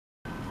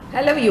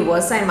Hello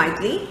viewers, I am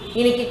Maitli.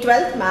 இன்னைக்கு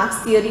 12th Maths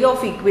Theory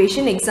of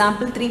Equation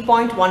example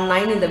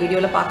 3.19 இந்த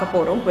வீடியோல பார்க்க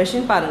போறோம்.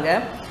 Question பாருங்க.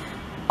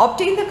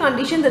 Obtain the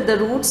condition that the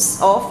roots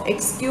of x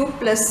cube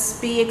plus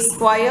px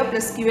square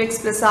plus qx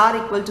plus r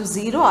equal to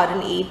 0 are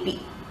in AP.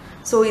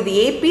 So இது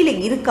AP ல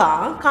இருக்கா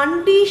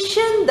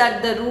condition that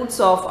the roots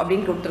of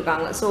அப்படினு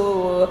கொடுத்திருக்காங்க. So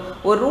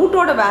ஒரு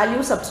ரூட்டோட வேல்யூ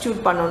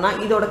சப்ஸ்டிட்யூட் பண்ணோம்னா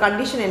இதோட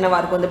condition என்னவா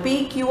இருக்கும்? இந்த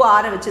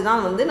PQR வச்சு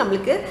தான் வந்து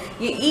நமக்கு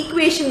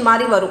ஈக்குவேஷன்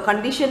மாதிரி வரும்.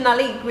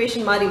 கண்டிஷன்னாலே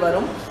ஈக்குவேஷன் மாதிரி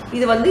வரும்.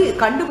 இது வந்து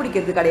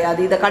கண்டுபிடிக்கிறது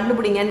கிடையாது. இத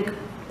கண்டுபிடிங்கன்னு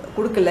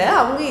கொடுக்கல.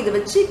 அவங்க இத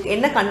வச்சு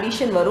என்ன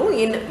கண்டிஷன் வரும்?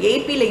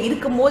 AP ல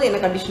இருக்கும்போது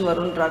என்ன கண்டிஷன்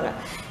வரும்ன்றாங்க.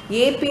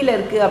 AP ல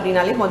இருக்கு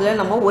அப்படினாலே முதல்ல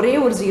நம்ம ஒரே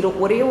ஒரு 0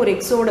 ஒரே ஒரு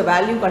x ஓட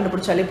வேல்யூ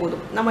கண்டுபிடிச்சாலே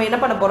போதும். நம்ம என்ன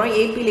பண்ண போறோம்?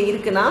 AP ல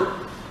இருக்குனா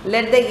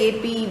let the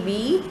AP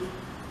be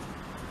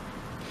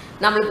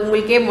நமக்கு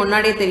உங்களுக்கே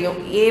முன்னாடியே தெரியும்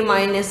a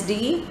minus d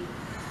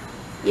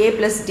a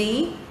plus d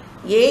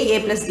a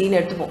plus d ன்னு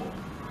எடுத்துப்போம்.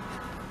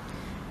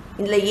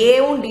 இதுல a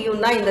உம் d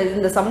உம் தான்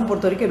இந்த சம்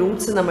பொறுத்த வரைக்கும்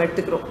ரூட்ஸ் நம்ம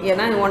எடுத்துக்கிறோம்.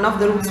 ஏன்னா ஒன்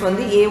ஆஃப் தி ரூட்ஸ்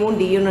வந்து a உம்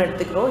d உம்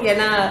எடுத்துக்கிறோம்.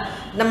 ஏன்னா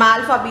நம்ம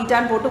ஆல்பா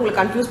பீட்டான்னு போட்டு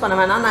உங்களுக்கு கன்ஃபியூஸ் பண்ண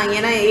வேணாம். நான்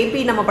ஏன்னா AP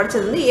நம்ம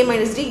படிச்சது வந்து a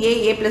minus d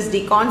a plus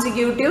d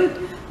consecutive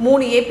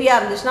 3 AP ஆ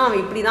இருந்துச்சுன்னா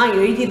அவன் இப்படி தான்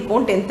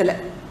எழுதியிருப்போம் 10th ல.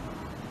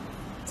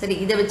 சரி,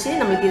 இதை வச்சு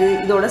நமக்கு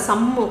இதோட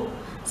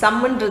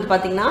சம்முன்றது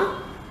பார்த்தீங்கன்னா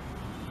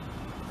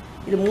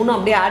இது மூணும்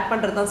அப்படியே ஆட்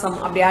பண்ணுறது தான் சம்.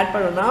 அப்படி ஆட்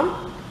பண்ணுறோம்னா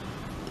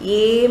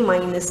a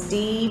minus d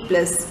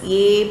plus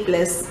a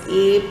plus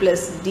a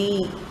plus d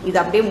இது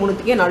அப்படியே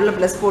மூணுத்துக்கே நடுவில்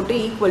ப்ளஸ் போட்டு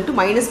equal to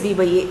minus b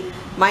by a.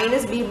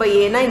 Minus b by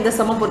a இந்த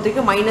சம்மை பொறுத்த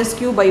வரைக்கும் minus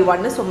q by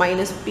 1. So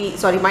minus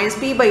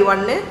p by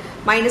 1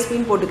 minus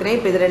பின்னு போட்டுக்கிறேன்.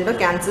 இப்போ இது ரெண்டும்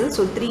cancel.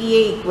 So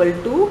 3a equal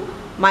to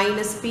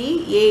minus p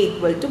a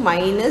equal to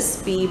minus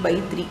p by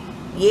 3.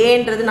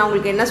 ஏன்றது நான்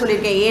உங்களுக்கு என்ன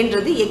சொல்லியிருக்கேன்?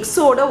 ஏன்றது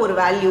எக்ஸோட ஒரு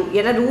வேல்யூ.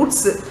 ஏன்னா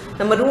ரூட்ஸ்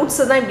நம்ம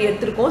ரூட்ஸை தான் இப்படி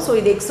எடுத்திருக்கோம். ஸோ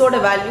இது எக்ஸோட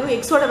வேல்யூ.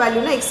 எக்ஸோட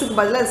வேல்யூனா எக்ஸுக்கு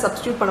பதிலாக அதை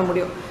சப்ஸ்டியூட் பண்ண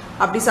முடியும்.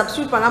 அப்படி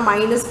சப்ஸ்டியூட் பண்ணால்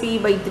minus p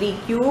by 3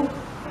 cube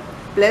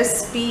plus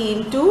p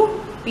into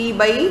p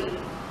by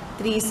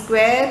 3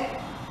 square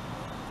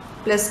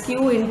plus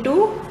q into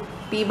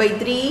p by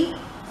 3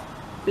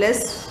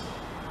 plus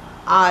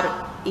r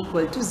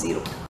equal to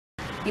 0.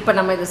 இப்போ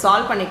நம்ம இதை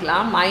சால்வ்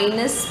பண்ணிக்கலாம்.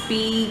 மைனஸ் பி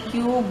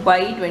கியூப்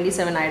பை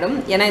 27 ஆகிடும்.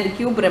 ஏன்னா இது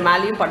கியூப்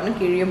மேலேயும் பண்ணணும்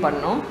கீழேயும்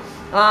பண்ணணும்.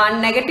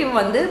 நெகட்டிவ்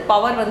வந்து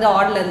பவர் வந்து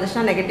ஆர்டரில்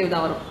இருந்துச்சுன்னா நெகட்டிவ்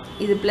தான் வரும்.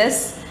 இது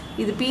ப்ளஸ்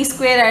இது பி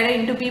ஸ்கொயர் ஆகிடும்.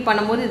 இன்ட்டு பி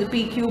பண்ணும்போது இது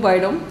பி கியூப்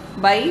ஆகிடும்.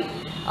 By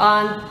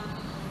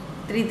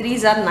 3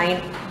 3s are 9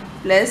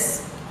 plus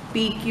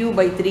B cube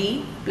by 3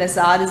 plus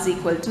R is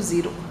equal to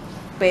 0.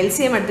 இப்போ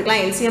எல்சிஎம்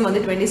எடுத்துக்கலாம். எல்சிஎம்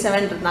வந்து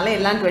 27ன்றதுனால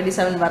எல்லாம்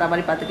 27 வர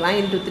மாதிரி பார்த்துக்கலாம்.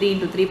 இன்ட்டு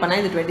 3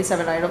 பண்ணால் இது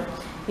 27 ஆகிடும்.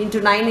 இன்ட்டு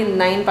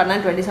 9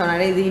 பண்ணால் 27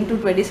 ஆகிடும். இது இன்ட்டு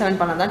 27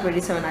 பண்ணால் தான்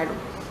 27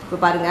 ஆகிடும். இப்போ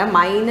பாருங்கள்,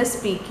 minus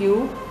B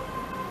cube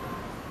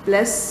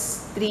plus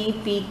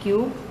 3p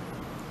cube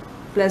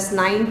plus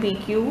 9p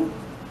cube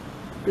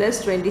plus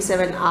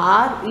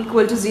 27r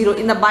equal to 0.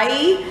 இந்த பை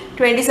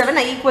 27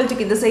 நான்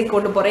ஈக்குவல்ட்டுக்கு இந்த சைட்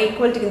கொண்டு போகிறேன்.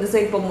 ஈக்குவல்ட்டுக்கு இந்த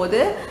சைட் போகும்போது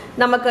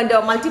நமக்கு அந்த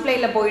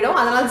மல்டிப்ளையில் போயிடும்.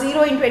 அதனால்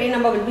 0 in 20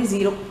 நம்ம will be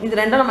 0.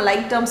 இது ரெண்டும் நம்ம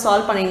லைக் டேர்ம்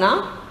சால்வ் பண்ணிங்கன்னா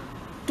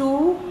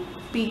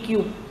 2p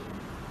கியூப்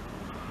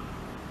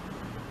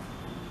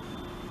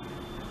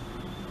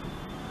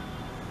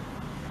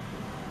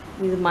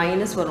இது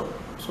மைனஸ் வரும்.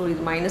 ஸோ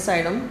இது மைனஸ்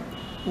ஆகிடும்.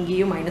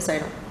 இங்கேயும் மைனஸ்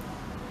ஆகிடும்.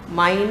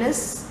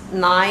 Minus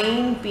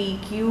 9p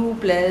cube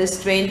plus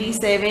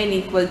 27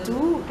 equal to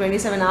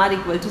 27r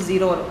equal to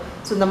 0 வரும்.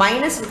 ஸோ இந்த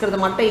மைனஸ் இருக்கிறத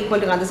மட்டும்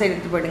ஈக்குவல் அந்த சைடு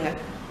எடுத்து போயிடுங்க.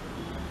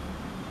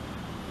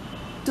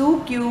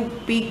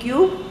 2p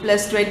cube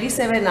plus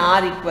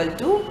 27r equal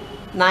to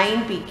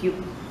 9p cube.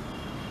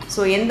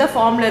 So எந்த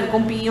ஃபார்மில்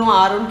இருக்கும்? பியும்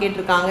ஆரும்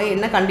கேட்டிருக்காங்க.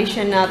 என்ன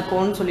கண்டிஷனாக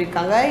இருக்கும்னு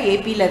சொல்லியிருக்காங்க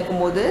ஏபியில்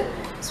இருக்கும்போது.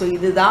 ஸோ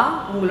இதுதான்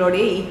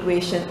உங்களுடைய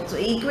ஈக்குவேஷன். ஸோ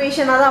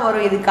ஈக்குவேஷனாக தான்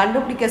வரும். இது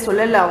கண்டுபிடிக்க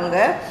சொல்லலை அவங்க.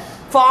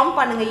 ஃபார்ம்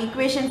பண்ணுங்கள்,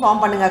 ஈக்குவேஷன்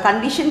ஃபார்ம் பண்ணுங்கள்.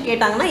 கண்டிஷன்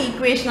கேட்டாங்கன்னா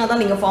ஈக்குவேஷனாக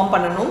தான் நீங்கள் ஃபார்ம்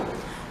பண்ணணும்.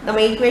 நம்ம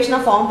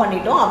ஈக்குவேஷனாக ஃபார்ம்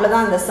பண்ணிட்டோம்.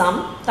 அவ்வளோதான் இந்த சம்.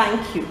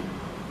 தேங்க்யூ.